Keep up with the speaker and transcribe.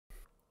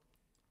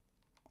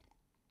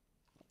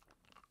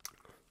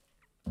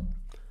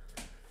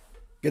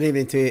Good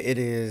evening to you. It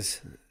is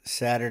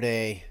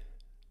Saturday,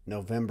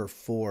 November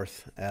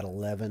 4th at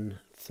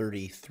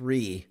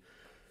 11:33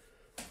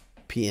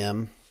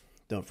 p.m.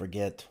 Don't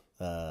forget,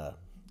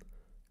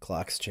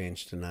 clocks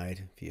change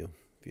tonight. If you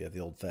have the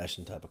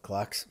old-fashioned type of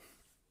clocks,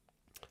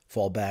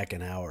 fall back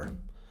an hour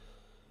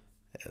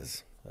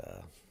as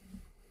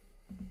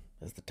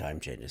as the time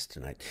changes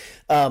tonight.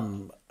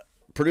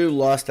 Purdue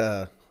lost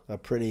a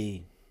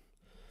pretty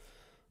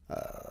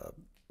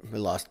we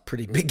lost a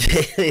pretty big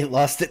game. They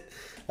lost it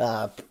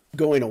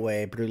going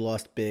away. Purdue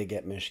lost big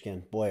at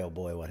Michigan. Boy, oh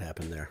boy, what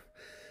happened there?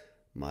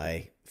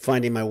 My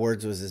finding my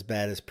words was as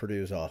bad as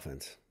Purdue's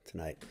offense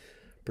tonight.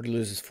 Purdue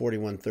loses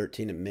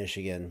 41-13 at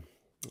Michigan.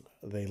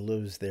 They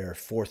lose their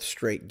fourth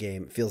straight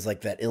game. It feels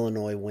like that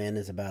Illinois win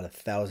is about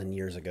 1,000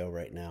 years ago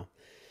right now.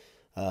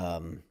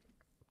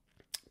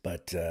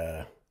 But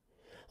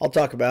I'll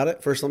talk about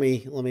it. First, let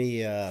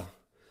me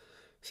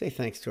say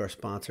thanks to our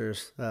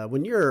sponsors.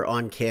 When you're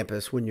on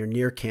campus, when you're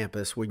near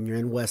campus, when you're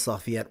in West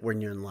Lafayette,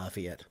 when you're in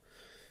Lafayette,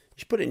 you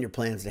should put it in your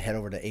plans to head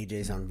over to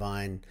AJ's on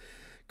Vine,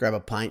 grab a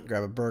pint,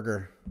 grab a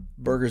burger,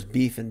 burgers,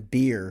 beef, and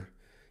beer.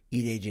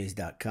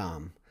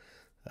 EatAJ's.com.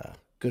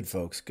 Good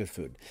folks, good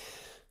food.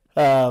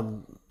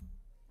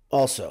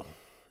 Also,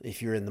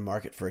 if you're in the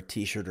market for a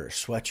t-shirt or a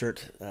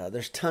sweatshirt,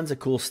 there's tons of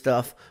cool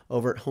stuff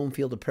over at Home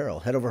Field Apparel.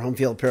 Head over to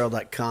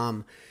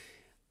homefieldapparel.com.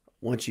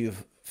 Once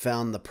you've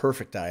found the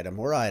perfect item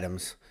or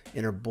items,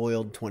 enter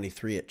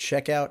Boiled23 at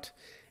checkout,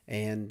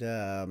 and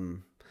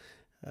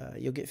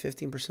you'll get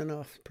 15%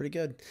 off. Pretty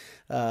good.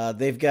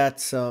 They've got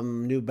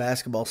some new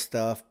basketball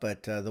stuff,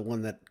 but the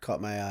one that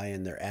caught my eye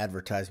in their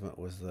advertisement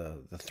was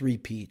the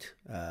three-peat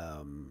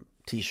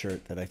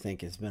t-shirt that I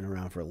think has been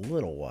around for a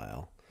little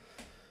while.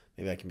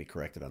 Maybe I can be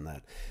corrected on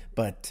that.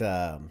 But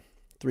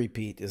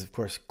three-peat is, of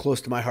course,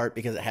 close to my heart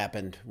because it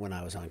happened when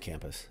I was on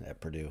campus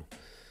at Purdue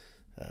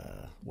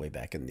way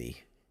back in the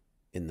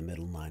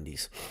middle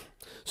 90s.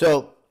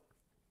 So,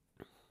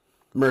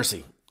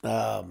 mercy.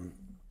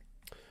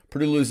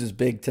 Purdue loses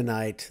big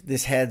tonight.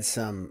 This had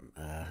some,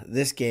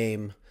 this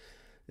game,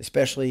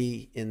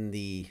 especially in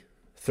the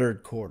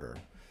third quarter,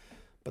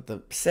 but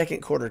the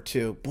second quarter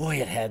too, boy,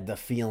 it had the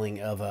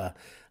feeling of a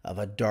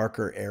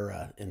darker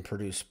era in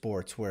Purdue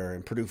sports, where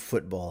in Purdue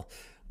football,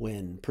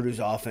 when Purdue's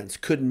offense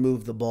couldn't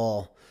move the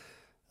ball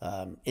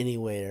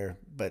anywhere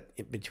but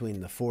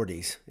between the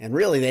 40s. And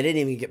really, they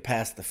didn't even get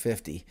past the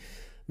 50.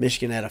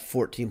 Michigan had a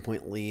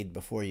 14-point lead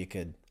before you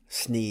could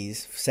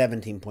sneeze,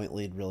 17-point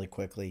lead really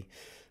quickly.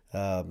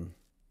 And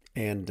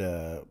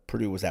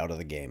Purdue was out of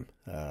the game.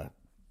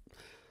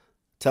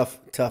 Tough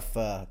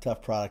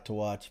product to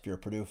watch if you're a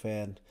Purdue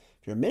fan.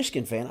 If you're a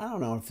Michigan fan, I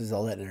don't know if it's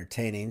all that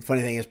entertaining.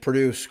 Funny thing is,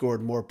 Purdue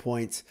scored more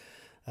points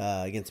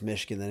against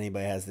Michigan than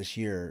anybody has this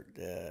year.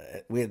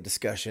 We had a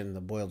discussion,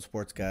 the Boiled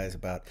Sports guys,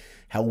 about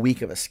how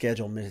weak of a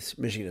schedule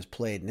Michigan has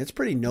played, and it's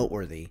pretty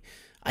noteworthy.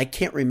 I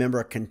can't remember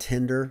a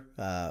contender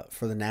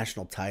for the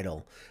national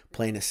title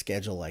playing a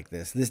schedule like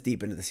this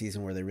deep into the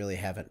season, where they really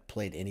haven't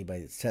played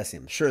anybody that's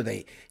testing them. Sure,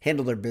 they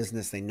handle their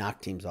business. They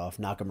knock teams off,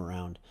 knock them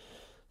around.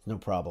 No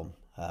problem.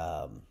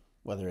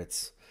 Whether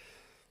it's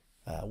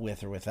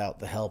with or without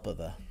the help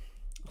of a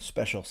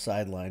special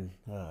sideline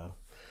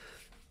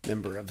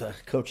member of the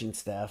coaching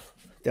staff.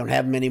 Don't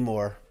have them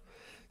anymore.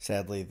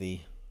 Sadly,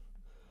 the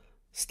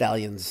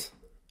Stallions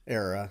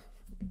era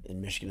in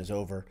Michigan is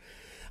over.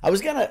 I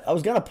was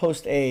gonna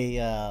post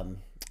a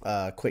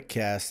quick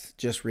cast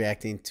just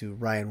reacting to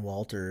Ryan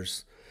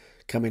Walters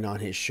coming on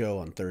his show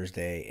on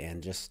Thursday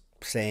and just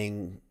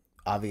saying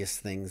obvious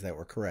things that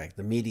were correct.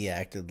 The media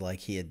acted like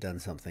he had done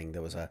something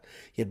that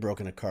he had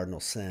broken a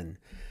cardinal sin,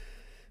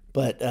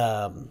 but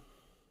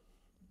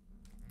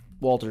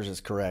Walters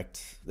is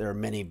correct. There are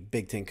many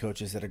Big Ten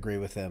coaches that agree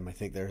with him. I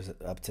think there's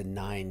up to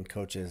 9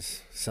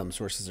 coaches, some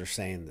sources are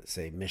saying, that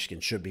say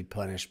Michigan should be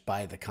punished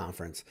by the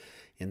conference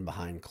in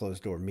behind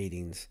closed door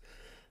meetings.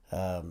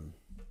 I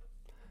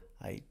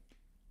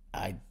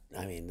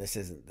mean, this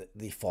isn't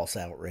the false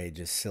outrage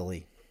is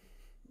silly.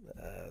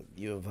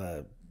 You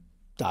have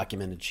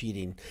documented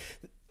cheating.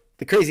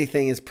 The crazy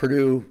thing is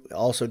Purdue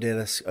also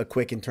did a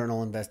quick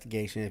internal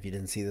investigation. If you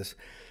didn't see this,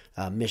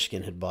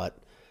 Michigan had bought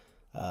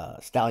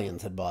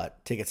Stallions had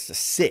bought tickets to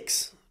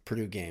 6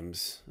 Purdue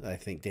games, I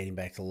think, dating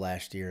back to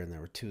last year, and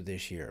there were 2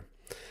 this year.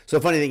 So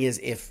the funny thing is,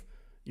 if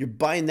you're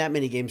buying that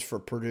many games for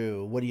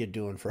Purdue, what are you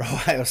doing for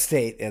Ohio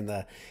State and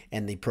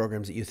the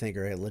programs that you think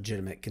are a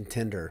legitimate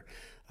contender,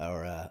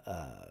 or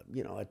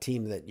a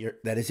team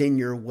that is in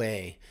your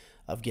way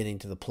of getting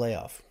to the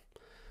playoff?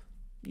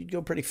 You'd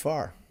go pretty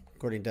far,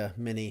 according to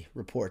many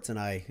reports, and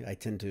I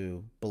tend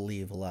to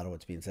believe a lot of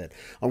what's being said.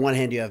 On one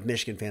hand, you have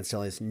Michigan fans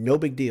telling us, no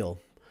big deal,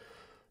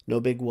 no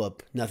big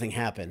whoop, nothing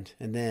happened.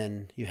 And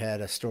then you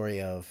had a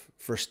story of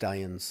first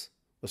Stallions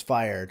was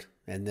fired,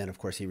 and then, of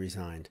course, he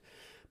resigned.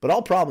 But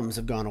all problems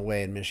have gone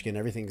away in Michigan.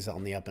 Everything's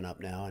on the up and up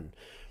now, and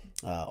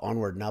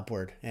onward and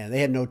upward. And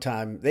they had no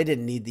time. They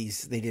didn't need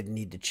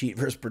to cheat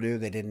versus Purdue.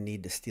 They didn't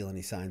need to steal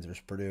any signs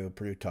versus Purdue.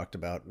 Purdue talked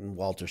about, and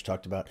Walters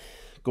talked about,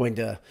 going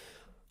to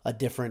a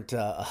different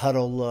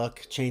huddle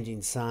look,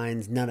 changing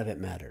signs. None of it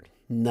mattered.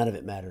 None of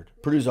it mattered.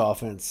 Purdue's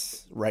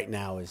offense right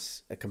now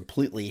is a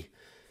completely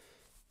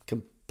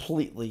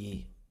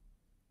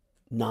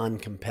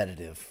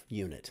non-competitive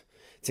unit.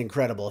 It's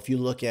incredible. If you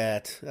look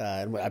at,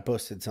 and I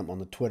posted something on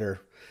the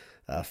Twitter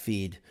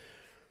feed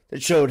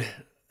that showed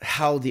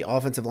how the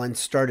offensive line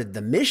started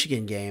the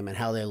Michigan game and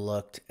how they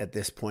looked at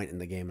this point in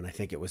the game, and I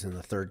think it was in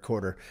the third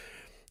quarter.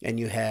 And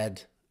you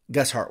had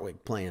Gus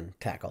Hartwig playing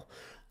tackle.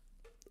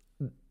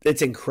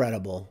 It's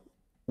incredible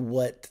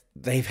what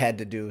they've had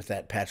to do with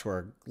that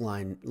patchwork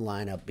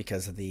lineup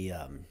because of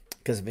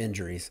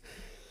injuries.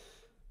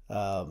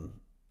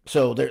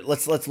 So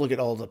let's look at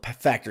all the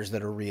factors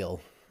that are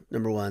real.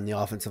 Number one, the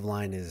offensive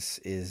line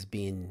is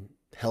being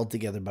held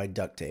together by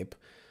duct tape.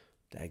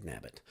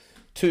 Dagnabbit.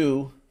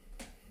 Two,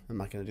 I'm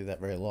not going to do that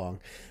very long.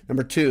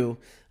 Number two,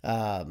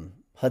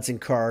 Hudson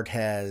Card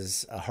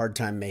has a hard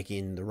time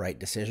making the right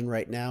decision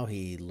right now.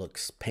 He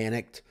looks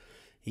panicked.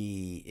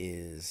 He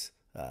is,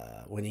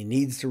 when he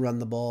needs to run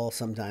the ball,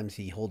 sometimes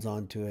he holds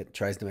on to it,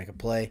 tries to make a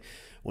play.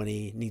 When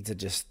he needs to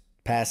just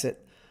pass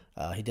it,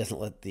 he doesn't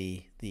let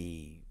the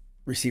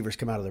receivers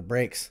come out of their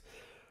breaks.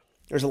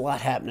 There's a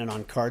lot happening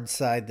on Card's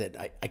side that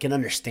I can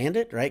understand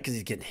it, right? Because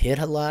he's getting hit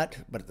a lot,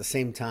 but at the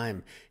same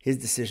time, his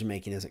decision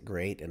making isn't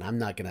great, and I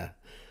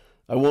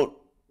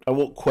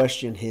won't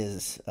question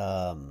his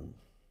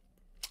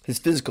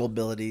physical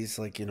abilities.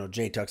 Like,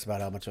 Jay talks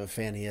about how much of a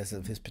fan he is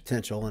of his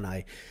potential, and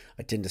I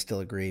tend to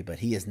still agree, but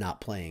he is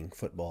not playing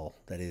football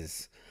that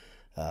is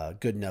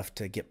good enough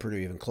to get Purdue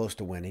even close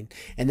to winning.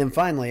 And then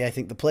finally, I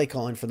think the play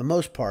calling for the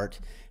most part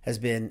has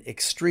been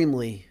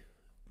extremely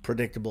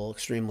predictable,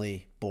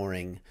 extremely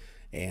boring,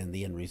 and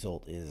the end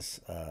result is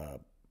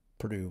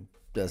Purdue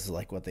does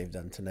like what they've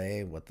done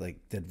today, what they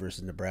did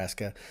versus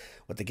Nebraska,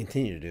 what they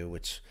continue to do,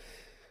 which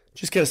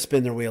just kind of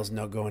spin their wheels and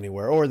don't go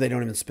anywhere, or they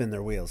don't even spin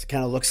their wheels. It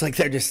kind of looks like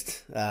they're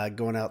just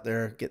going out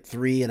there, get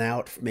 3 and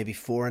out, maybe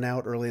 4 and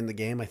out early in the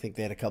game. I think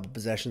they had a couple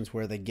possessions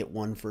where they'd get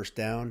 1 first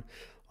down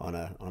on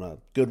a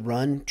good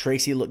run.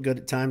 Tracy looked good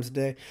at times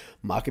today.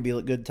 Maccabee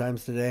looked good at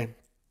times today.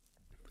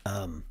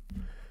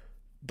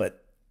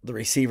 But the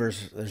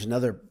receivers, there's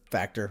another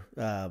factor.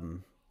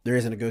 There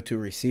isn't a go-to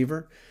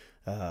receiver.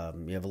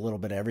 You have a little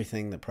bit of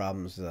everything. The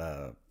problems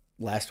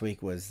last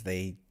week was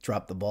they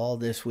dropped the ball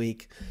this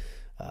week.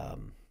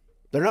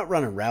 They're not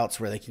running routes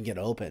where they can get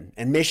open.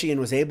 And Michigan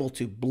was able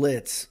to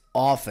blitz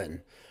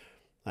often.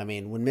 I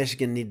mean, when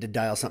Michigan needed to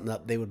dial something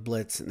up, they would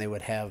blitz and they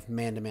would have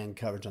man-to-man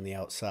coverage on the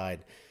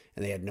outside.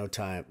 And they had no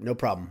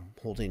problem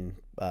holding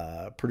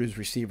Purdue's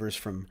receivers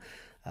from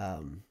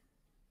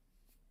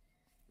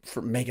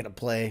making a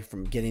play,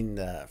 from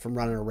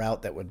running a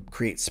route that would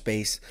create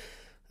space.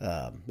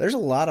 There's a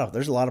lot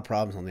of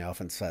problems on the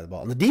offense side of the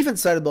ball. On the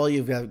defense side of the ball,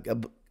 you've got a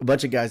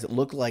bunch of guys that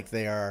look like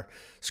they are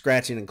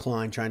scratching and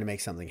clawing, trying to make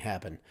something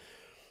happen.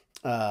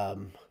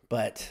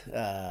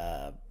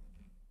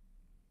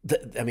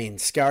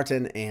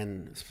 Scourton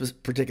and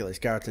particularly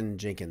Scourton and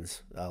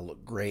Jenkins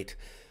look great.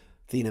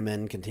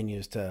 Thieneman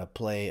continues to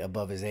play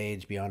above his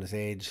age, beyond his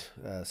age.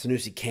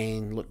 Sanusi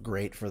Kane looked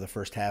great for the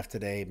first half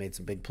today, made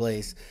some big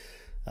plays.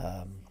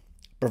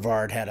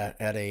 Brevard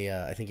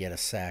I think he had a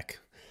sack.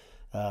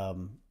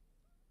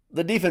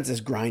 The defense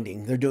is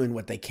grinding. They're doing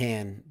what they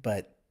can,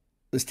 but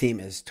this team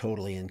is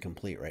totally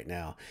incomplete right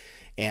now.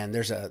 And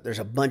there's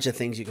a bunch of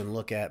things you can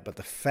look at, but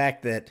the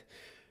fact that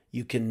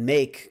you can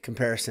make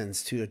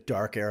comparisons to a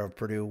dark era of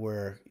Purdue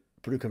where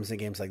Purdue comes in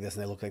games like this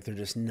and they look like they're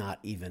just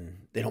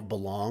they don't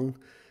belong,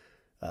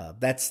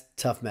 that's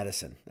tough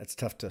medicine. That's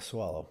tough to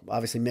swallow.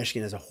 Obviously,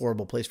 Michigan is a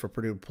horrible place for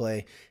Purdue to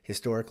play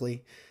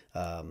historically.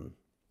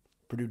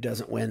 Purdue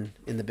doesn't win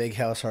in the Big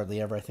House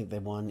hardly ever. I think they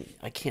won.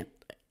 I could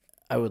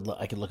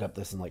look up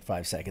this in like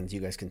 5 seconds. You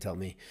guys can tell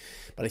me.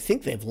 But I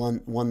think they've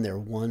won there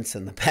once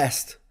in the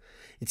past.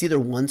 It's either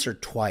once or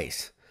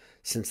twice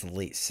since the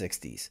late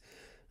 60s.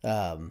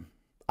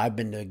 I've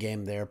been to a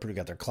game there. Purdue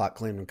got their clock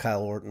claimed when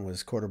Kyle Orton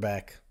was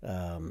quarterback.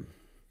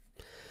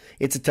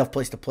 It's a tough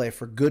place to play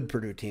for good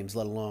Purdue teams,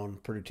 let alone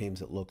Purdue teams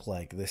that look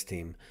like this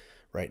team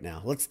right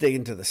now. Let's dig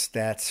into the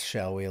stats,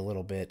 shall we, a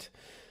little bit,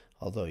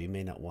 although you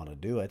may not want to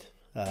do it.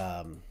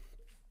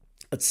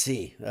 Let's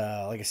see.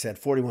 Like I said,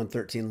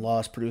 41-13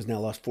 loss. Purdue's now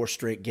lost 4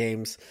 straight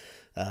games.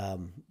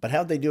 But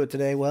how'd they do it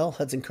today? Well,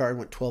 Hudson Card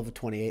went 12 of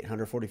 28,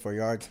 144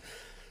 yards.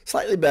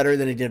 Slightly better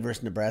than he did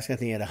versus Nebraska. I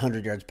think he had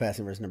 100 yards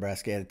passing versus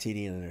Nebraska. He had a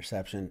TD and an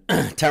interception.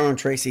 Tyrone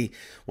Tracy,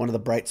 one of the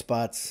bright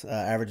spots,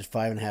 averaged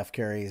 5.5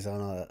 carries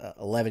on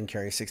 11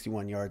 carries,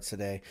 61 yards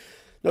today.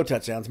 No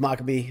touchdowns.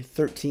 Maccabee,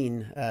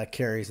 13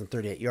 carries and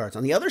 38 yards.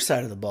 On the other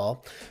side of the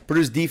ball,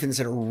 Purdue's defense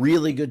did a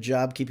really good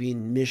job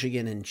keeping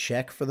Michigan in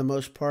check for the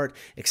most part,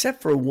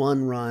 except for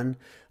one run.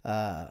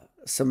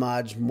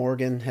 Samaj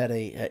Morgan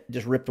had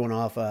just ripped one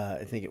off.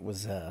 I think it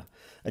was a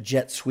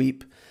jet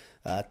sweep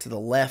to the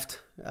left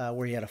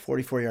where he had a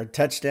 44-yard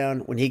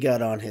touchdown. When he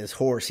got on his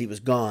horse, he was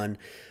gone.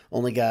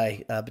 Only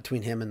guy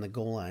between him and the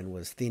goal line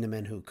was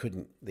Thieneman, who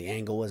couldn't. The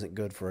angle wasn't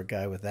good for a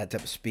guy with that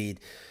type of speed.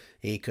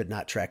 He could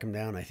not track him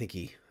down. I think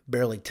he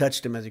barely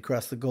touched him as he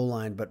crossed the goal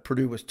line, but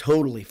Purdue was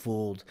totally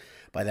fooled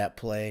by that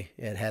play.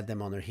 It had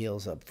them on their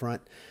heels up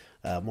front.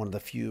 One of the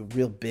few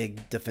real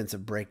big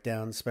defensive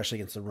breakdowns, especially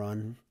against the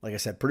run. Like I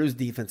said, Purdue's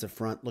defensive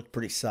front looked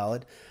pretty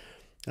solid.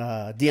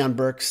 Deion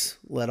Burks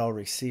led all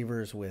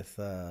receivers with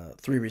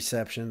 3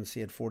 receptions.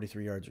 He had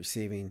 43 yards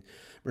receiving.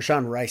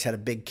 Rashawn Rice had a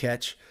big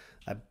catch,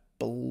 I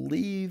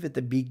believe, at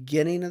the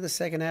beginning of the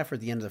second half or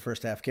at the end of the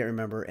first half. Can't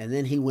remember. And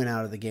then he went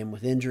out of the game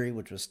with injury,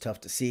 which was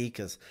tough to see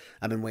because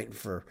I've been waiting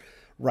for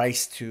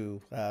Rice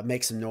to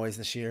make some noise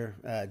this year.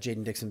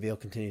 Jaden Dixonville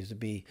continues to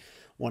be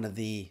one of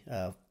the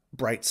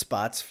bright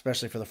spots,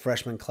 especially for the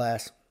freshman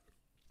class.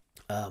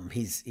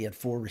 He had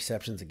 4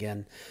 receptions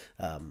again,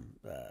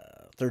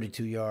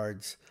 32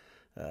 yards.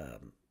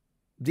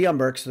 Deion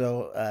Burks,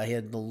 though, he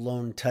had the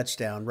lone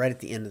touchdown right at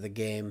the end of the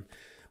game,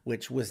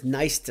 which was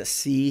nice to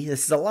see.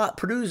 This is a lot.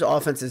 Purdue's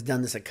offense has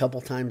done this a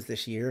couple times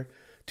this year,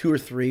 2 or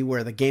 3,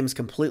 where the game's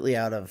completely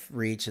out of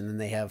reach, and then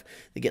they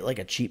get like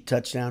a cheap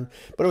touchdown.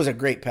 But it was a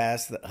great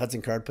pass.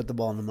 Hudson Card put the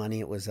ball in the money.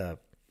 It was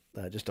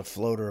just a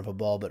floater of a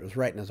ball, but it was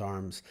right in his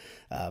arms.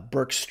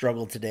 Burks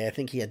struggled today. I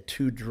think he had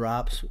 2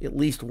 drops, at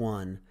least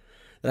one,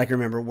 that I can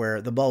remember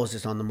where the ball was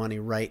just on the money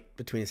right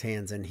between his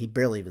hands, and he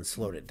barely even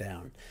slowed it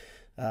down.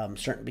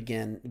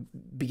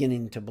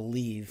 Beginning to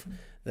believe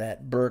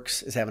that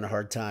Burks is having a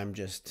hard time.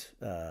 Just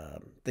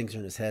things are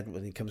in his head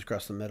when he comes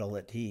across the middle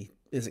that he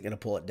isn't going to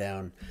pull it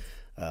down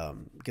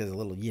because of a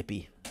little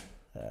yippy.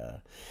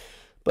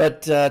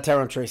 But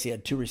Tyrone Tracy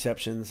had 2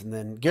 receptions, and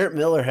then Garrett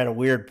Miller had a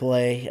weird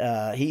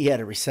play. He had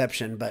a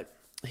reception, but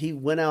he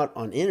went out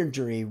on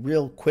injury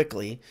real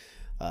quickly.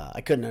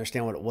 I couldn't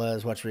understand what it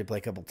was. Watched replay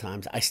a couple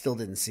times. I still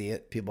didn't see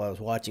it. People I was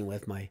watching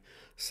with, my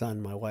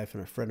son, my wife,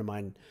 and a friend of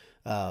mine,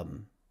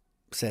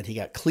 said he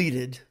got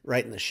cleated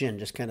right in the shin,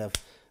 just kind of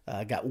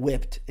got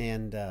whipped,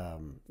 and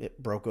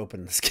it broke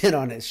open the skin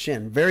on his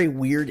shin. Very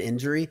weird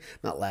injury.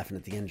 I'm not laughing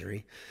at the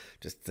injury.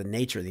 Just the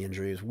nature of the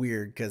injury was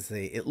weird because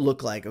it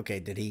looked like,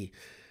 okay, did he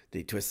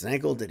twist his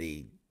ankle? Did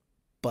he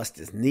bust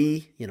his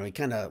knee? He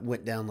kind of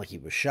went down like he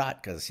was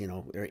shot because,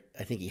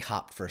 I think he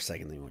hopped for a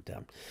second, then he went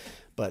down.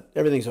 But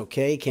everything's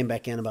okay. He came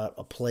back in about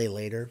a play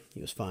later. He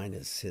was fine.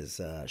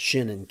 His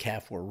shin and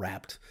calf were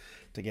wrapped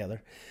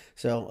together.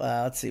 So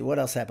let's see what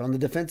else happened on the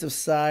defensive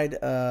side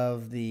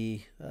of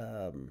the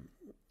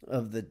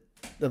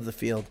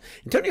field.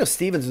 Antonio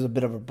Stevens is a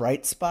bit of a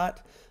bright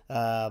spot.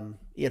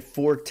 He had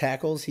 4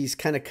 tackles. He's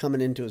kind of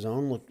coming into his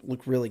own.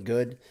 Looked really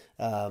good.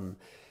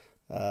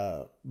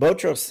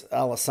 Botros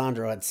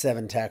Alessandro had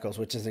 7 tackles,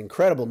 which is an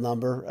incredible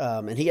number.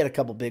 And he had a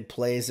couple big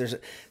plays. There's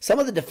some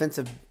of the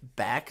defensive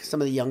back, some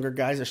of the younger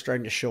guys are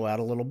starting to show out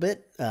a little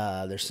bit.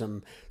 There's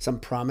some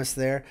promise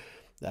there.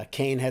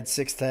 Kane had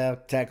 6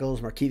 tackles.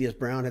 Markevius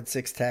Brown had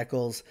 6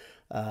 tackles.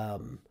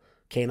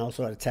 Kane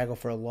also had a tackle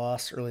for a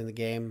loss early in the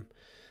game.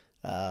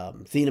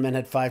 Thieneman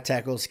had 5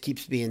 tackles.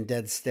 Keeps being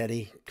dead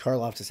steady.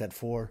 Karloftis had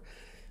 4.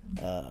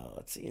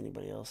 Let's see,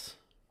 anybody else?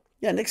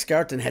 Yeah, Nick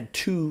Scarton had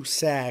 2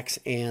 sacks,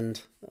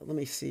 and let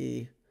me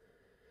see.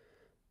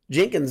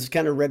 Jenkins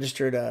kind of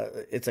registered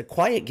it's a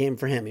quiet game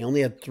for him. He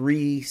only had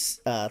 3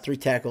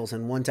 tackles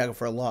and 1 tackle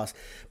for a loss,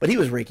 but he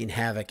was wreaking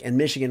havoc, and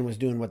Michigan was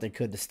doing what they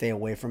could to stay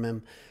away from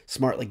him.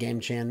 Smartly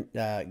game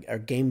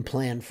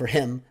plan for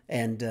him,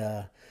 and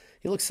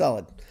he looks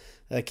solid.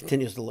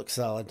 Continues to look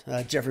solid.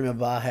 Jeffrey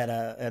Mabah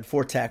had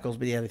 4 tackles,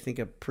 but he had, I think,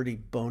 a pretty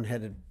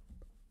boneheaded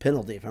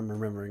penalty, if I'm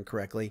remembering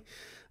correctly,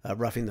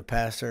 roughing the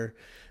passer.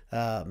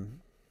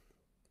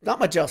 Not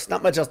much else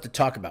to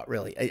talk about,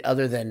 really,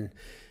 other than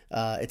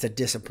it's a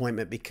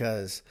disappointment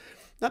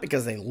not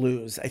because they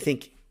lose. I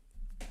think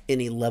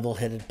any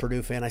level-headed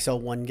Purdue fan, I saw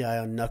one guy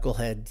on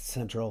Knucklehead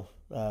Central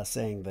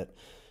saying that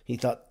he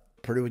thought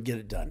Purdue would get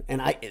it done.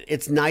 And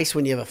it's nice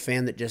when you have a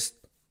fan that just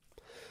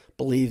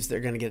believes they're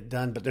going to get it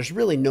done, but there's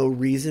really no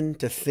reason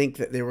to think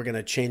that they were going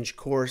to change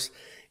course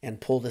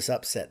and pull this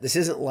upset. This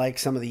isn't like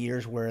some of the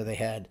years where they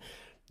had,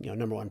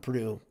 number one,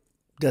 Purdue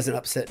doesn't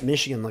upset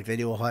Michigan like they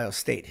do Ohio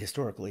State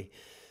historically.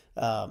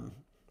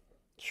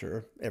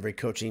 Sure, every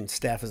coaching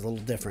staff is a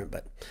little different,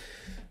 but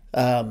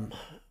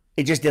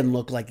it just didn't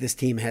look like this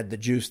team had the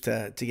juice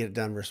to get it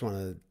done versus one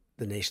of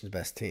the nation's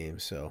best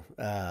teams. So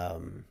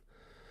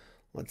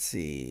let's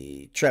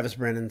see. Travis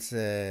Brennan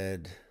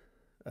said,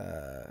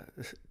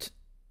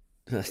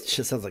 it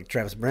just sounds like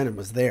Travis Brennan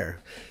was there.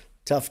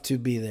 Tough to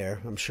be there,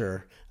 I'm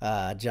sure.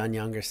 John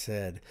Younger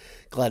said,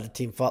 glad the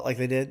team fought like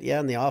they did. Yeah,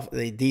 and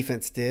the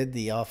defense did.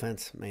 The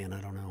offense, man,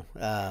 I don't know.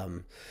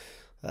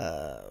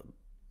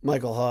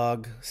 Michael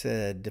Hogg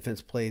said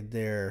defense played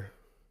their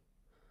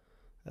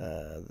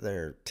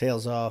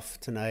tails off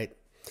tonight.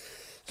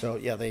 So,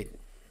 yeah,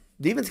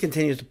 defense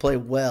continues to play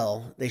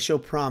well. They show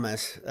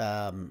promise.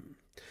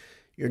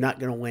 You're not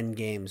going to win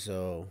games,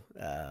 so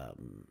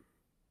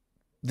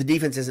the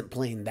defense isn't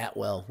playing that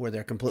well where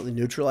they're completely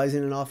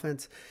neutralizing an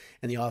offense,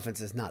 and the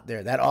offense is not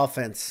there. That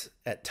offense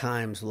at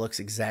times looks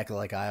exactly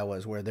like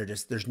Iowa's, where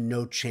there's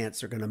no chance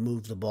they're going to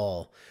move the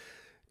ball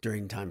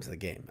during times of the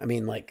game. I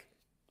mean,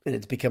 and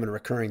it's becoming a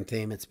recurring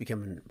theme. It's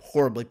becoming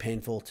horribly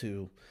painful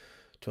to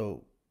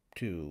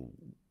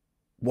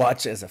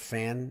watch as a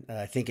fan.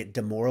 I think it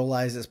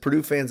demoralizes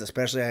Purdue fans,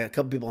 especially. I had a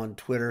couple people on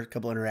Twitter, a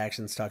couple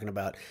interactions talking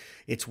about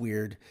it's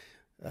weird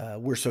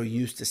we're so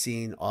used to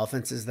seeing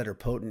offenses that are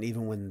potent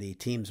even when the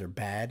teams are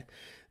bad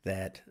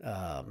that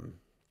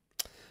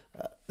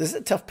this is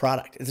a tough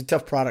product. It's a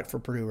tough product for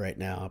Purdue right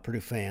now,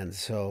 Purdue fans.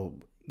 So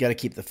got to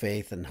keep the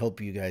faith and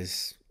hope you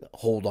guys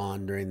hold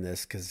on during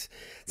this because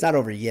it's not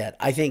over yet.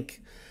 I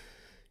think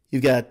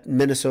you've got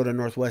Minnesota,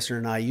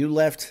 Northwestern, and IU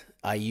left.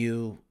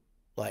 IU,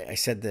 like I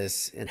said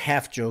this in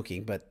half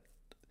joking, but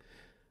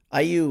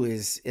IU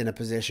is in a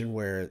position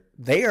where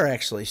they are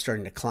actually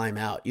starting to climb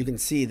out. You can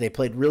see they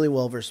played really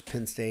well versus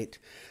Penn State.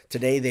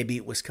 Today they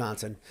beat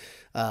Wisconsin.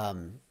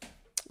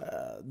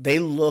 They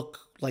look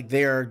like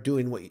they are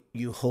doing what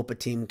you hope a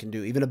team can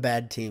do. Even a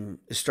bad team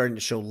is starting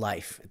to show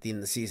life at the end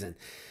of the season.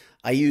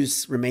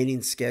 IU's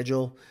remaining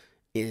schedule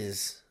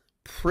is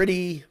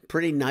pretty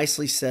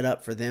nicely set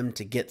up for them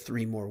to get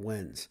 3 more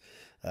wins.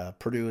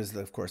 Purdue is,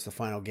 of course, the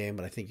final game,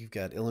 but I think you've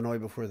got Illinois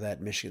before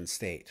that, Michigan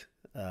State.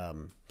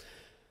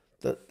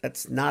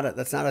 That's not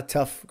a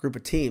tough group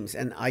of teams,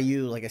 and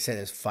IU, like I said,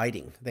 is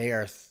fighting.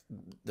 Their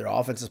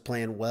offense is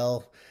playing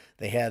well.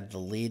 They had the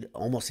lead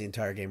almost the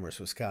entire game versus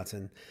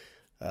Wisconsin.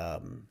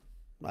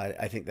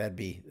 I think that'd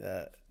be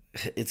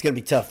it's going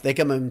to be tough. They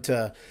come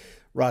into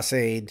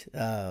Ross-Ade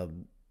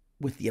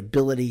with the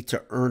ability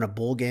to earn a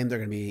bowl game. They're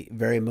going to be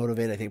very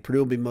motivated. I think Purdue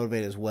will be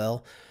motivated as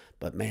well.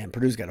 But, man,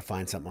 Purdue's got to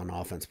find something on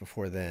offense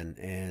before then,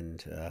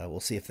 and we'll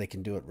see if they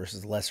can do it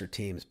versus lesser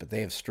teams. But they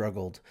have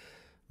struggled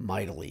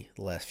mightily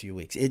the last few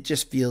weeks. It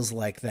just feels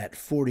like that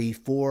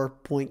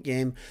 44-point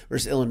game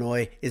versus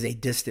Illinois is a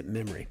distant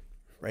memory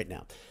right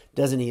now.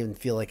 Doesn't even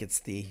feel like it's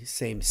the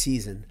same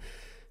season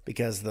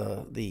because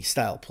the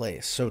style of play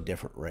is so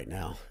different right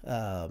now.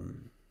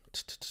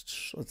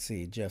 Let's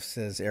see. Jeff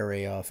says air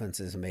raid offense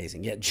is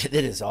amazing. Yeah, it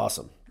is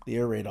awesome. The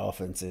air raid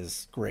offense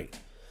is great.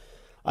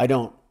 I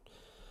don't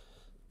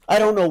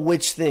know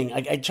which thing.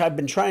 I've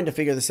been trying to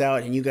figure this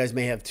out, and you guys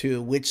may have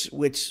too.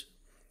 Which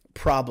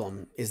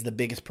problem is the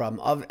biggest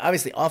problem?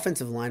 Obviously,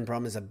 offensive line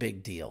problem is a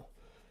big deal.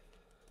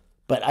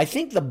 But I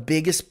think the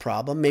biggest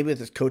problem, maybe with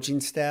the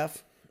coaching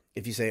staff,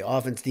 if you say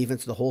offense,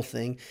 defense, the whole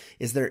thing,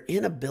 is their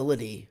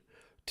inability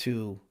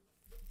to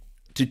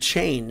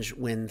change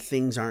when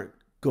things aren't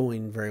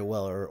going very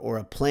well, or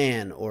a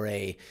plan or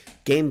a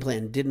game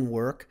plan didn't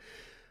work.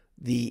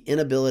 The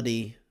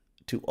inability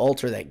to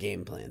alter that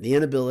game plan, the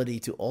inability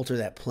to alter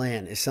that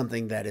plan is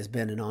something that has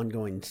been an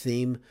ongoing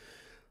theme.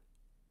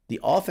 The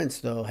offense,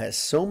 though, has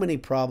so many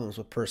problems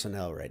with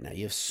personnel right now.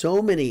 You have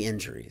so many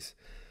injuries.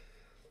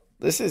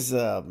 This is,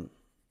 I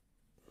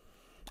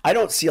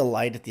don't see a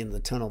light at the end of the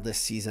tunnel this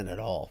season at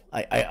all.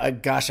 I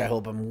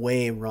hope I'm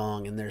way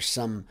wrong and there's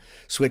some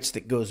switch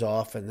that goes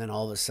off and then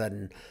all of a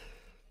sudden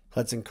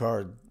Hudson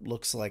Card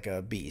looks like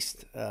a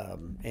beast,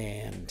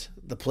 and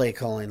the play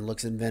calling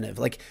looks inventive.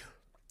 Like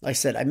I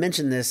said, I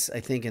mentioned this,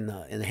 I think, in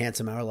the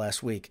Handsome Hour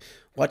last week.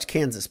 Watch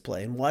Kansas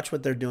play and watch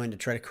what they're doing to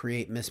try to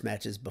create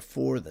mismatches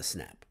before the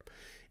snap.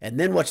 And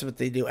then watch what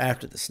they do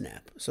after the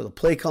snap. So the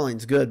play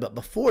calling's good, but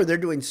before they're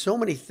doing so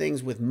many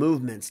things with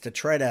movements to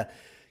try to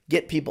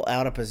get people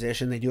out of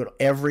position. They do it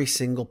every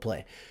single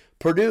play.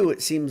 Purdue,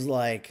 it seems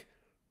like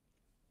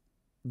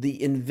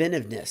the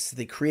inventiveness,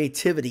 the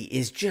creativity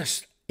is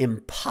just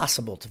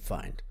impossible to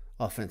find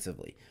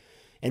offensively.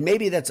 And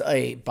maybe that's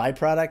a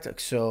byproduct.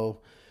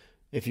 So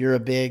if you're a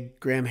big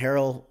Graham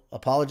Harrell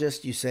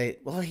apologist, you say,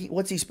 well,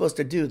 what's he supposed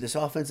to do? This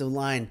offensive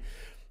line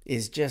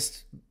is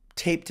just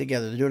taped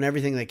together. They're doing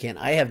everything they can.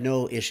 I have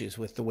no issues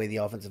with the way the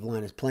offensive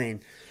line is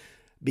playing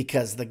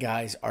because the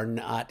guys are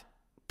not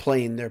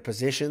playing their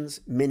positions,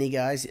 many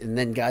guys, and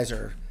then guys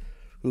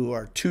who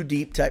are too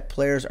deep type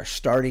players are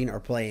starting or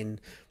playing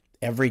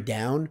every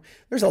down.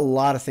 There's a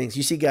lot of things.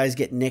 You see guys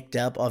get nicked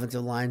up,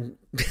 offensive line,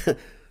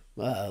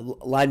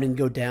 linemen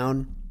go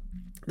down.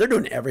 They're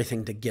doing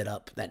everything to get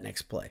up that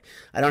next play.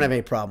 I don't have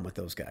any problem with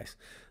those guys.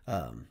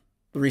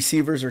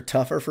 Receivers are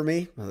tougher for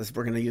me. Unless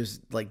we're going to use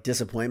like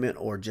disappointment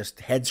or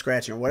just head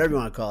scratching or whatever you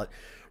want to call it.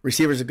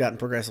 Receivers have gotten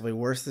progressively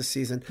worse this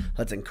season.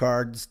 Hudson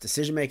Card's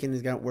decision-making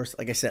has gotten worse.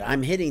 Like I said,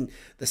 I'm hitting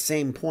the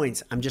same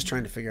points. I'm just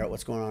trying to figure out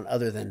what's going on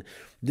other than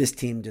this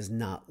team does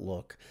not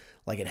look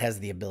like it has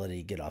the ability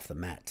to get off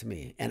the at to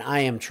me. And I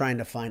am trying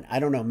to find, I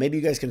don't know, maybe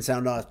you guys can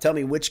sound off. Tell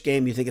me which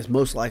game you think is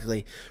most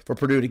likely for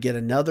Purdue to get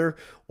another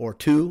or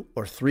 2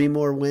 or 3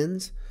 more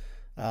wins.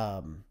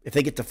 If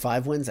they get to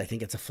 5 wins, I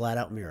think it's a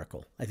flat-out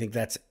miracle. I think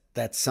that's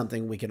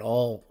something we can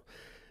all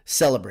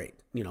celebrate.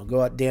 You know,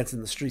 go out dance in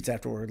the streets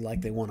afterward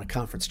like they won a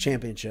conference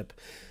championship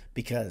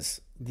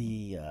because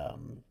the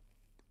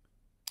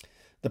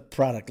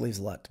product leaves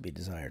a lot to be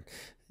desired.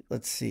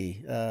 Let's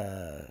see.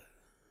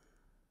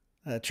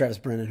 Travis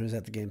Brennan, who's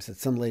at the game, said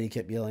some lady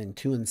kept yelling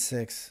 2 and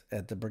 6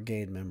 at the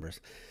brigade members.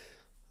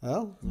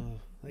 Well,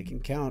 they can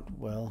count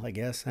well, I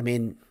guess. I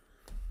mean,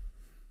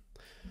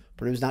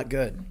 Purdue's not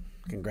good.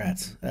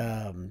 Congrats.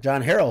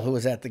 John Harrell, who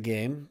was at the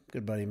game,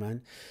 good buddy of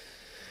mine.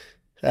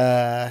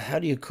 How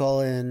do you call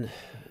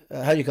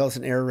this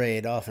an air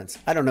raid offense?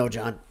 I don't know,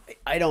 John.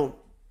 I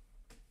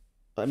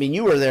mean,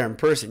 you were there in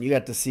person. You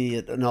got to see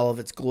it in all of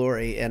its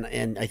glory,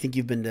 and I think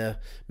you've been to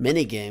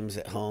many games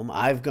at home.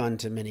 I've gone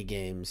to many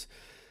games,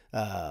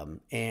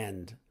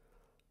 and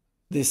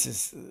This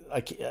is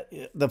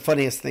the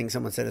funniest thing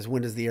someone said is,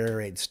 when does the air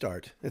raid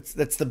start? That's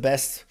the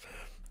best.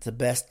 It's the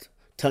best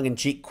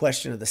tongue-in-cheek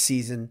question of the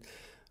season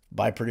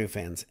by Purdue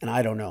fans, and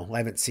I don't know. I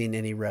haven't seen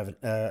any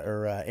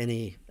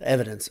any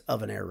evidence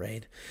of an air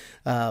raid.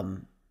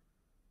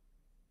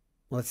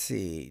 Let's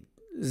see.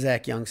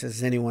 Zach Young says,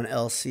 does anyone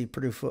else see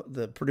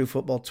the Purdue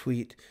football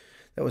tweet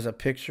that was a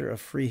picture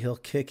of Freehill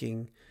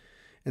kicking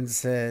and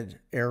said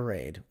air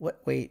raid?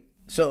 What? Wait.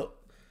 So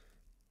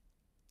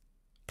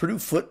Purdue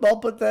football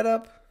put that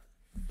up?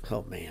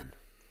 Oh, man.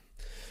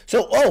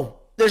 So,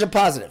 there's a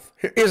positive.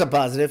 Here's a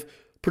positive.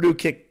 Purdue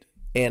kicked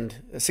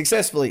and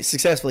successfully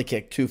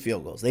kicked 2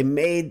 field goals. They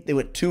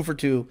went 2 for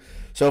 2.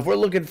 So if we're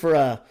looking for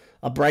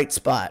a bright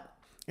spot,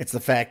 it's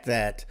the fact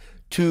that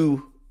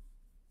 2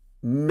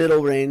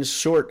 middle range,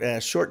 short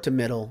to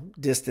middle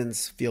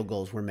distance field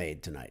goals were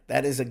made tonight.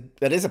 That is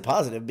a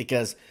positive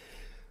because,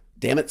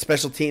 damn it,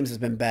 special teams has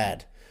been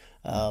bad.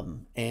 Yeah,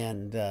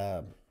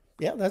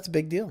 that's a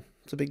big deal.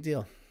 It's a big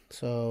deal.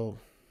 So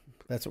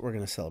that's what we're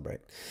going to celebrate.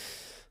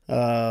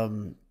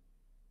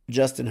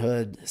 Justin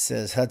Hood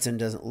says Hudson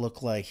doesn't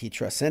look like he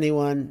trusts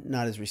anyone,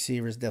 not his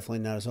receivers, definitely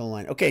not his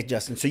O-line. Okay,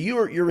 Justin, so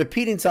you're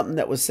repeating something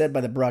that was said by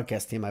the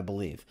broadcast team, I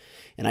believe.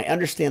 And I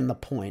understand the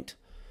point.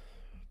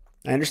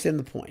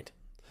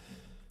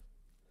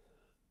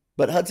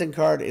 But Hudson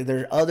Card, there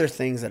are other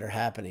things that are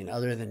happening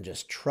other than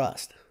just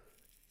trust.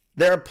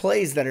 There are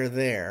plays that are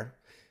there,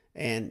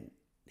 and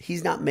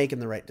he's not making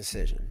the right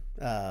decision.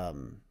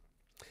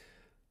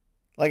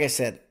 Like I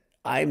said,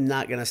 I'm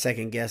not going to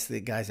second guess the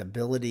guy's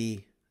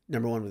ability.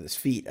 Number one, with his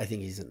feet, I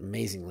think he's an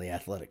amazingly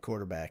athletic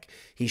quarterback.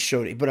 He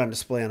put on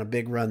display on a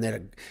big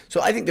run.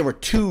 So I think there were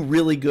 2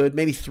 really good,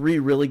 maybe 3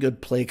 really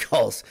good play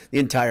calls the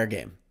entire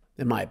game,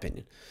 in my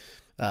opinion.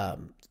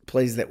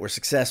 Plays that were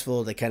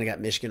successful. They kind of got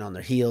Michigan on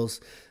their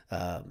heels.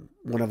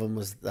 One of them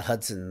was the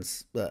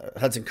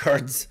Hudson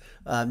Card's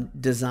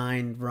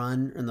designed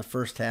run in the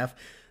first half.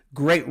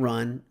 Great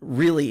run.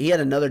 Really, he had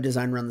another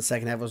design run in the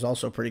second half. It was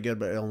also pretty good,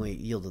 but it only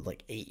yielded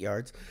like 8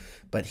 yards.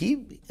 But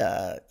he's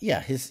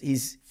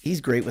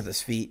great with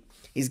his feet.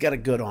 He's got a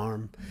good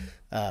arm,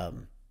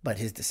 but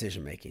his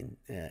decision making,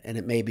 and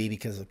it may be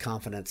because of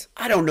confidence.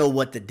 I don't know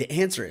what the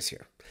answer is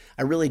here.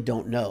 I really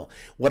don't know.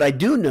 What I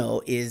do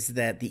know is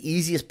that the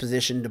easiest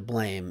position to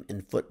blame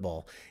in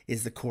football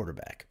is the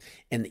quarterback,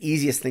 and the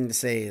easiest thing to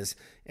say is,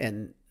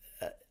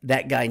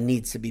 that guy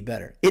needs to be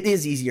better. It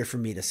is easier for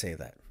me to say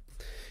that.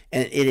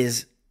 And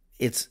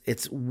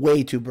it's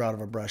way too broad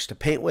of a brush to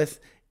paint with.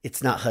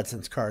 It's not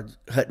Hudson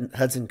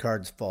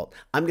Card's fault.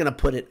 I'm going to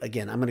put it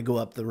again. I'm going to go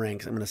up the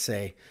ranks. I'm going to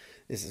say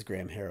this is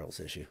Graham Harrell's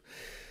issue.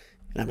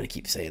 And I'm going to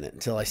keep saying it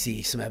until I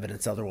see some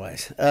evidence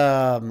otherwise.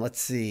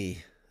 Let's see.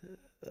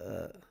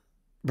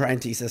 Brian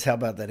T says, how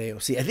about that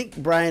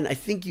AOC? Brian, I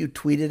think you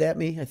tweeted at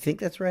me. I think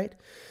that's right.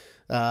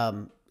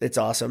 It's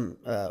awesome.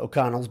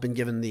 O'Connell's been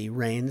given the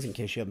reins, in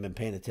case you haven't been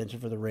paying attention,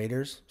 for the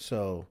Raiders.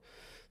 So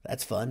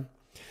that's fun.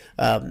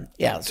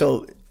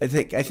 So I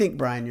think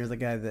Brian, you're the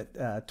guy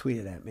that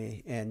tweeted at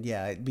me, and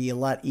yeah, it'd be a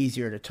lot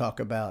easier to talk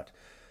about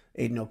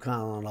Aiden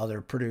O'Connell and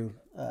other Purdue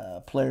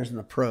players in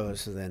the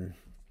pros than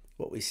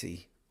what we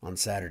see on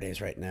Saturdays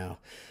right now.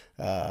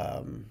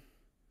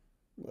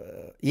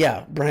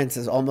 Brian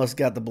says almost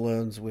got the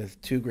balloons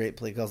with 2 great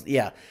play calls.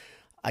 Yeah,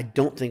 I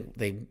don't think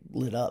they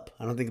lit up.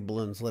 I don't think the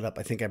balloons lit up.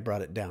 I think I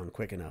brought it down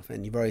quick enough,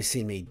 and you've already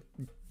seen me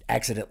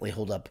accidentally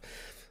hold up.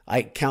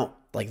 I count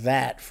like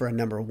that for a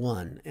number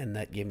 1, and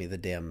that gave me the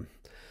damn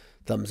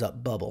thumbs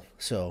up bubble.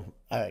 So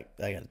I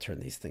got to turn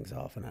these things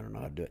off, and I don't know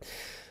how to do it.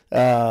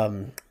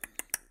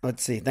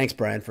 Let's see. Thanks,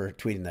 Brian, for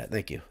tweeting that.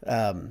 Thank you.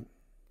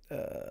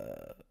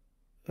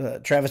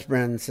 Travis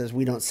Brennan says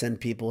we don't send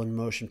people in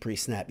motion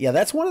pre-snap. Yeah,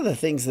 that's one of the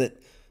things that,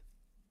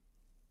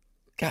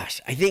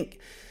 gosh, I think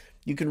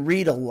you can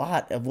read a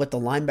lot of what the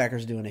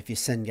linebackers doing if you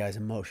send guys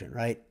in motion,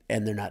 right?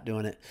 And they're not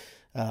doing it.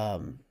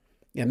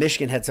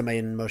 Michigan had somebody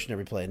in motion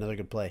every play, another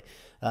good play.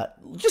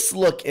 Just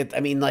look at,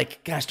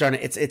 gosh darn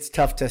it, it's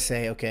tough to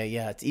say, okay,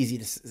 yeah, it's easy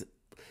to,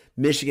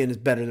 Michigan is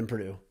better than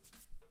Purdue,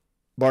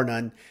 bar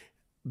none,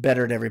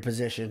 better at every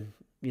position,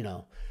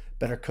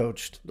 better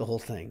coached, the whole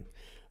thing.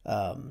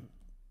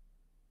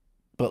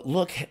 But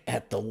look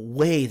at the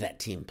way that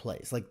team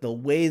plays, like the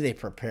way they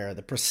prepare,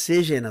 the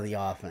precision of the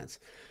offense.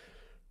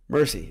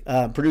 Mercy.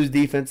 Purdue's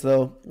defense,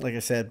 though, like I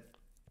said,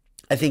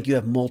 I think you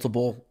have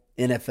multiple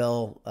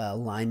NFL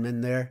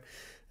linemen there.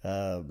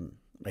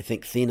 I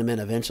think Thieneman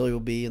eventually will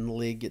be in the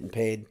league getting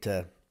paid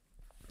to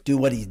do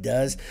what he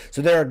does.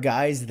 So there are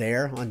guys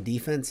there on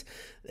defense.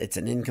 It's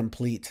an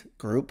incomplete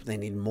group. They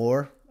need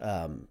more.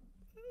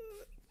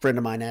 Friend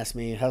of mine asked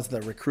me, how's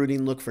the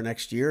recruiting look for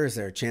next year? Is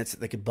there a chance that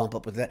they could bump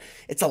up with that?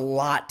 It's a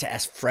lot to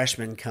ask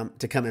freshmen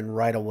to come in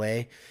right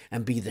away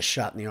and be the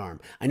shot in the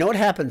arm. I know it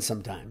happens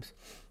sometimes.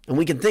 And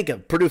we can think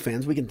of, Purdue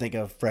fans, we can think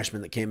of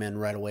freshmen that came in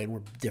right away and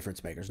were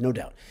difference makers, no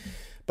doubt.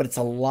 But it's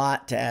a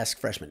lot to ask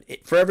freshmen.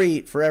 For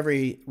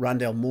every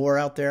Rondale Moore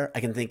out there, I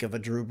can think of a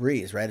Drew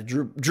Brees, right?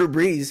 Drew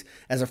Brees,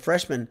 as a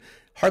freshman,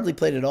 hardly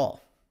played at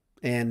all.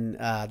 And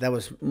that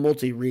was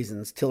multi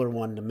reasons. Tiller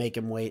wanted to make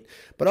him wait,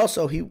 but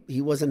also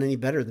he wasn't any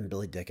better than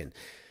Billy Dicken.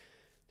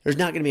 There's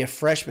not going to be a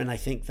freshman, I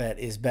think, that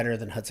is better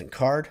than Hudson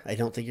Card. I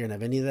don't think you're going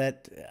to have any of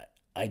that.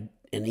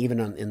 And even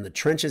in the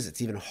trenches,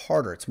 it's even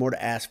harder. It's more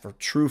to ask for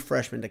true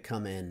freshmen to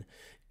come in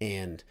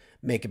and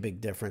make a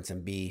big difference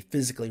and be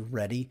physically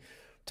ready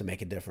to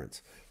make a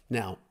difference.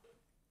 Now,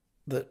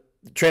 the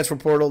transfer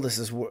portal, this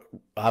is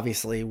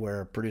obviously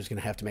where Purdue's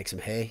going to have to make some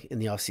hay in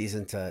the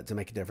offseason to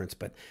make a difference,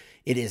 but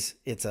it's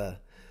going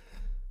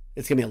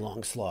to be a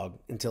long slog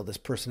until this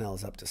personnel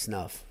is up to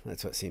snuff.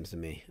 That's what it seems to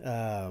me.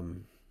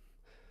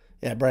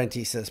 Yeah, Brian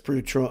T says,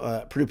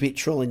 Purdue Pete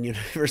trolling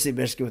University of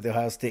Michigan with the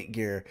Ohio State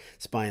gear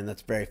spying.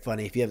 That's very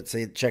funny. If you haven't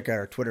seen it, check out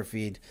our Twitter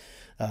feed.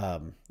 I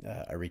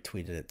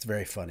retweeted it. It's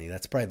very funny.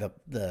 That's probably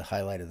the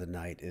highlight of the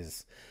night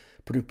is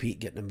Purdue Pete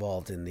getting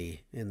involved in the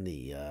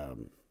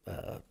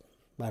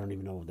I don't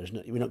even know.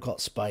 We don't call it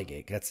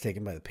Spygate. That's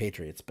taken by the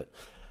Patriots. But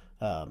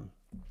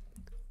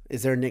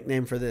is there a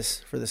nickname for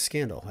this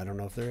scandal? I don't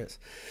know if there is.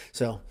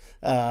 So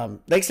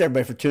thanks to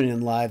everybody for tuning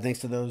in live. Thanks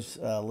to those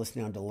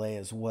listening on delay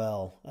as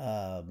well.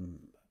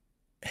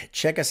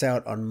 Check us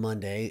out on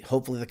Monday.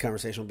 Hopefully the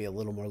conversation will be a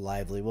little more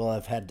lively. We'll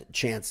have had a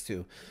chance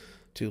to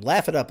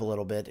laugh it up a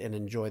little bit and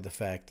enjoy the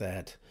fact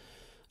that,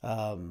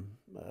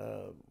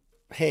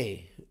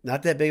 hey,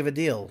 not that big of a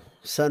deal.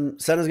 Sun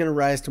is going to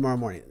rise tomorrow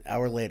morning, an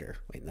hour later.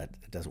 Wait,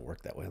 it doesn't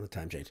work that way on the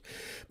time change.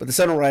 But the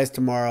sun will rise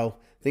tomorrow.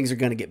 Things are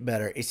going to get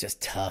better. It's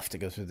just tough to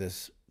go through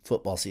this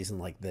football season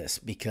like this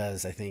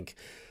because I think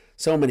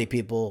so many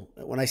people,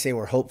 when I say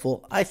we're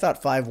hopeful, I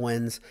thought 5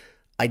 wins.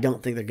 I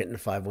don't think they're getting to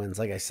 5 wins.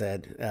 Like I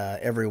said,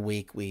 every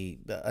week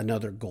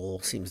another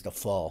goal seems to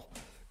fall,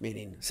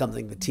 meaning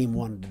something the team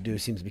wanted to do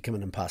seems to become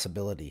an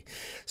impossibility.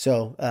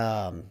 So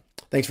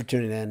thanks for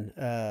tuning in.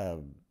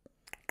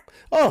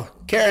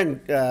 Karen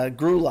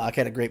Grulock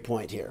had a great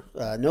point here.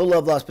 No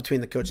love lost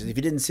between the coaches. If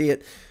you didn't see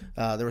it,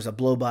 there was a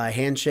blow-by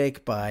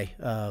handshake by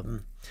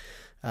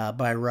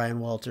Ryan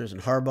Walters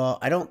and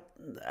Harbaugh.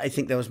 I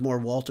think that was more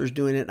Walters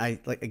doing it.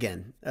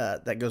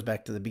 That goes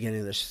back to the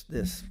beginning of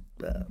this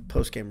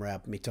post-game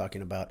wrap, me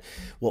talking about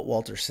what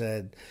Walters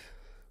said.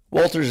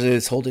 Walters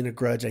is holding a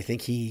grudge. I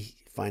think he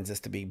finds this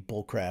to be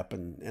bullcrap,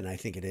 and I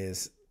think it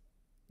is.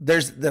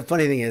 The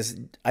funny thing is,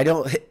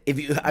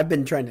 I've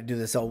been trying to do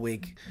this all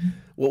week.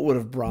 What would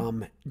have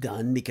Brom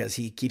done? Because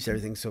he keeps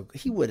everything so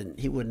he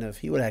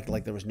would act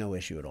like there was no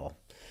issue at all,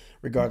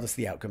 regardless of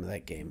the outcome of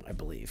that game. I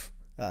believe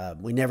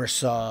we never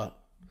saw.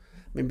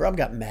 Brom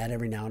got mad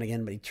every now and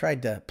again, but he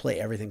tried to play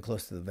everything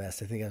close to the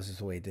vest. I think that was just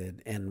the way he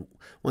did. And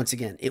once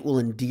again, it will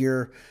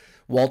endear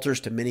Walters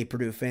to many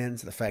Purdue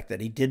fans. The fact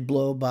that he did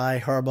blow by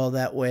Harbaugh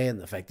that way,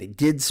 and the fact they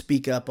did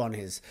speak up on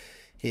his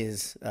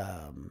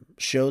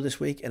show this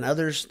week, and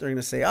others, they're going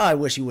to say, I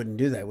wish he wouldn't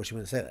do that. I wish he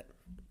wouldn't say that.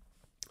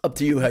 Up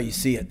to you how you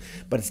see it,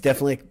 but it's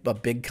definitely a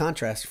big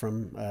contrast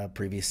from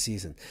previous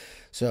season.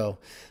 So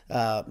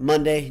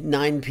Monday,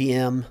 9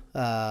 p.m.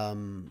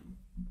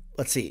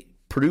 Let's see.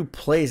 Purdue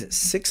plays at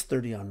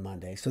 6:30 on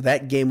Monday, so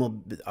that game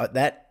will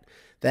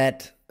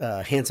that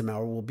Handsome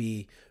Hour will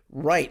be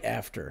right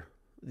after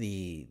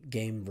the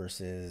game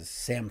versus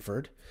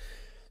Samford.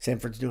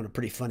 Samford's doing a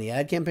pretty funny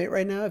ad campaign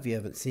right now. If you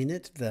haven't seen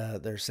it,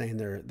 they're saying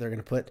they're going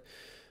to put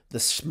the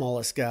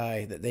smallest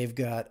guy that they've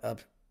got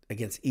up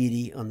against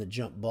Edie on the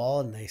jump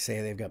ball, and they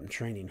say they've got him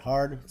training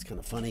hard. It's kind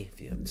of funny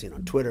if you haven't seen it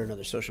on Twitter and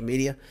other social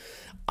media.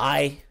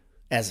 I,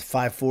 as a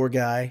 5'4"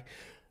 guy,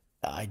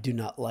 I do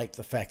not like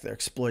the fact they're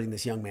exploiting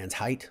this young man's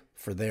height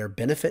for their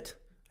benefit.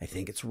 I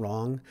think it's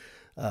wrong.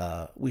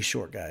 We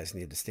short guys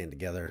need to stand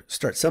together,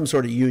 start some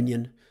sort of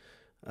union.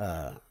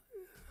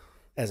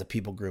 As a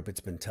people group,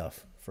 it's been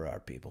tough for our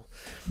people.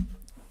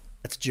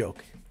 That's a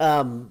joke.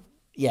 I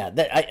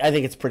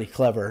think it's pretty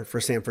clever for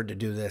Samford to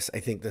do this.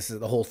 I think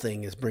the whole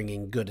thing is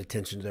bringing good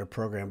attention to their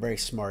program. Very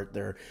smart.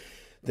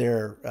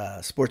 Their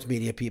sports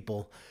media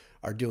people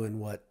are doing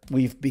what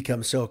we've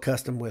become so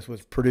accustomed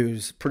with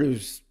Purdue's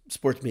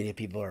sports media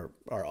people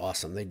are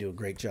awesome. They do a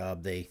great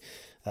job. They're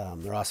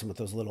awesome with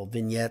those little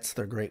vignettes.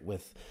 They're great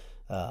with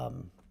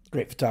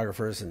great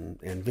photographers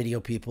and video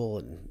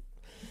people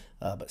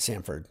but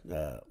Samford,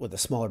 with a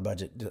smaller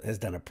budget, has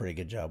done a pretty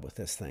good job with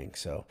this thing.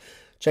 So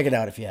check it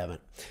out if you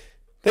haven't.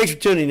 Thanks for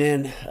tuning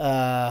in.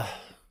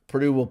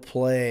 Purdue will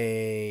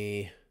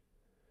play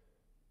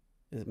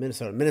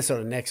Minnesota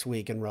next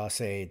in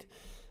Ross-Ade.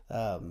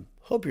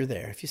 Hope you're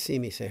there. If you see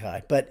me, say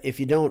hi. But if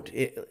you don't,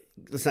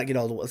 let's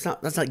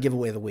not give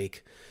away the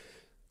week.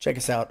 Check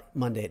us out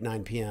Monday at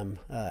 9 p.m.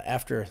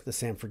 After the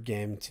Samford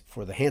game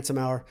for the Handsome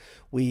Hour.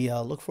 We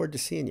look forward to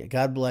seeing you.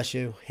 God bless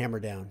you. Hammer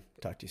down.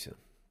 Talk to you soon.